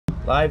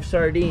Live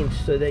sardines,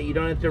 so that you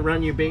don't have to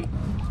run your bait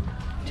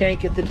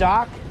tank at the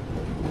dock.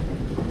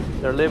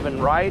 They're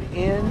living right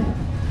in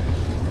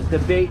the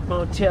bait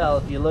motel.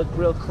 If you look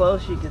real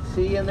close, you can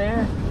see in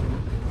there.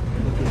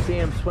 You can see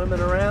them swimming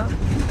around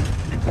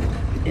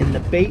in the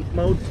bait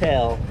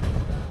motel.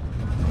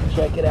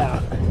 Check it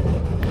out. That's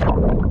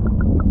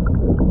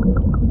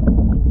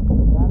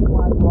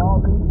why you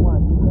all need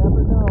one. You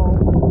never know.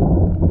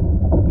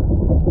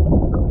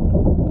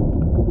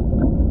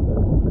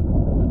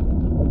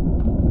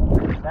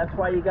 That's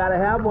why you gotta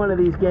have one of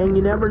these, gang.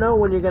 You never know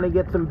when you're gonna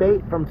get some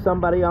bait from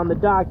somebody on the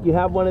dock. You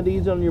have one of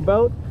these on your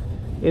boat,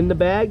 in the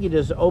bag, you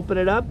just open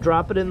it up,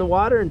 drop it in the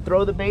water, and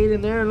throw the bait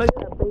in there, and look at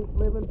that bait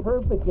living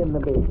perfect in the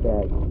bait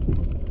bag.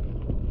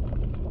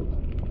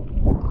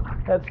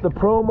 That's the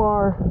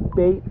Promar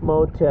Bait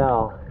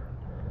Motel.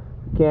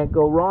 You can't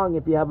go wrong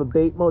if you have a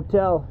bait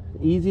motel.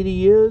 Easy to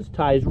use,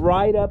 ties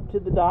right up to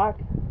the dock.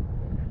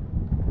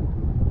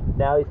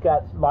 Now he's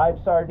got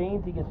live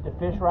sardines. He gets to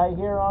fish right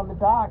here on the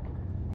dock.